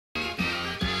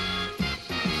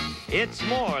It's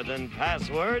more than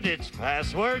password, it's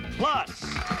password plus.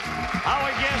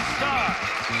 Our guest star,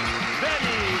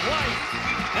 Betty White,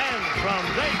 and from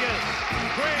Vegas,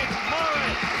 Greg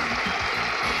Morris.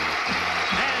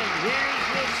 And here's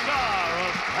the star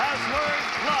of Password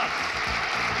Plus,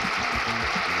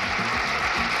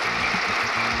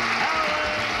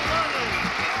 Alan London.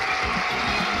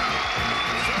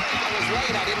 Sorry I was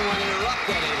late. I didn't want to interrupt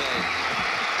anything.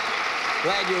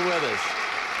 Glad you're with us.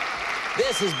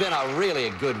 This has been a really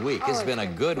good week. It's been a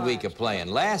good week of playing.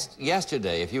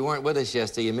 Yesterday, if you weren't with us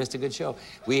yesterday, you missed a good show.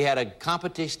 We had a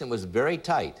competition that was very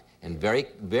tight and very,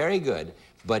 very good,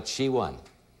 but she won.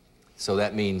 So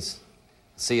that means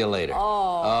see you later.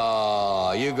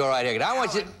 Oh, you go right here. I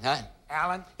want you... Huh?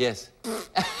 Alan? Yes.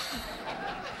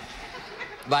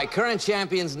 My current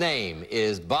champion's name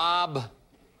is Bob...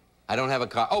 I don't have a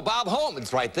car. Oh, Bob Holman.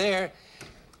 It's right there.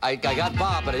 I got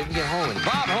Bob, but I didn't get Holman.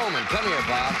 Bob Holman, come here,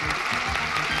 Bob.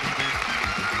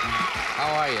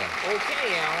 How are you?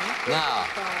 Okay, Alan. Now,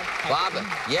 Bob,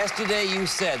 yesterday you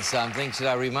said something. Should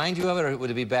I remind you of it, or would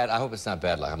it be bad? I hope it's not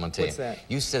bad luck. I'm going to tell you. What's that?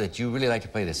 You said that you really like to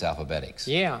play this Alphabetics.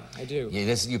 Yeah, I do.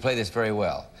 You play this very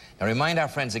well. Now, remind our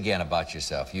friends again about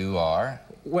yourself. You are?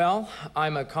 Well,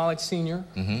 I'm a college senior,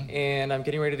 and I'm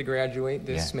getting ready to graduate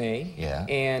this May. Yeah.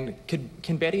 And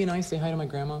can Betty and I say hi to my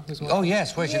grandma? Who's Oh,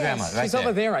 yes. Where's your grandma? Right She's there.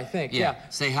 over there, I think. Yeah.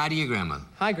 Say hi to your grandma.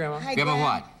 Hi, Grandma. Hi, Grandma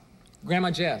what?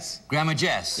 Grandma Jess. Grandma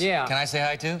Jess. Yeah. Can I say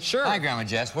hi too? Sure. Hi, Grandma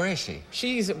Jess. Where is she?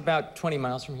 She's about 20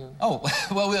 miles from here. Oh,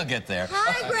 well, we'll get there.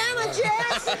 Hi, Grandma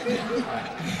Jess.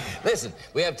 Listen,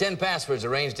 we have 10 passwords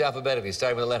arranged alphabetically,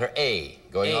 starting with the letter A,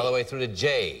 going all the way through to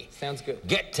J. Sounds good.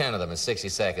 Get 10 of them in 60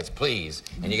 seconds, please.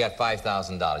 And you got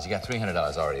 $5,000. You got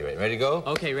 $300 already. Ready to go?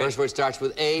 Okay, ready. First word starts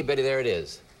with A. Betty, there it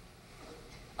is.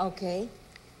 Okay.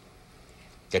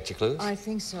 Get your clues? I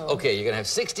think so. Okay, you're going to have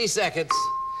 60 seconds.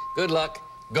 Good luck.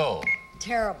 Go.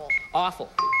 Terrible. Awful.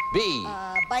 B.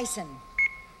 Bison.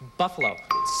 Buffalo.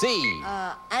 C.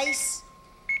 Ice.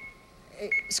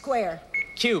 Square.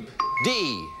 Cube.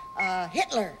 D.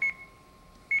 Hitler.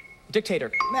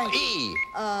 Dictator. Right. E.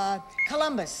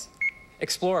 Columbus.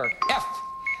 Explorer. F.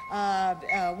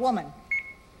 Woman.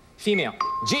 Female.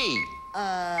 G.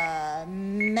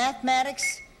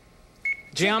 Mathematics.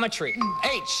 Geometry.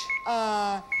 H.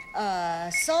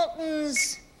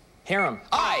 Sultans. Harem.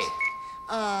 I.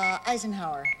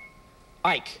 Eisenhower.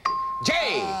 Ike.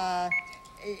 J.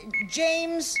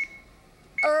 James.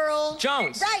 Earl.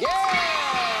 Jones. Right. Yeah!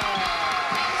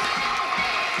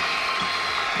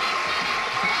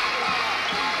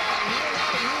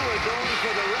 You were going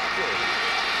for the record.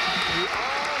 You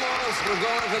almost were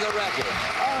going for the record.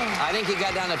 I think you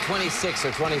got down to 26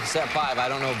 or 25, I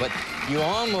don't know, but you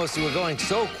were going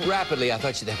so rapidly, I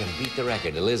thought they're going to beat the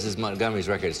record. Liz Montgomery's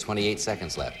record is 28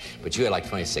 seconds left, but you had like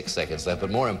 26 seconds left.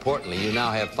 But more importantly, you now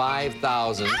have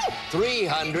 $5,300. Ready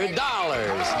to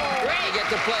get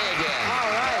to play again.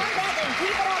 All right. Keep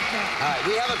it up now. All right,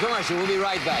 we have a commercial. We'll be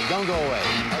right back. Don't go away.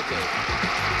 Okay.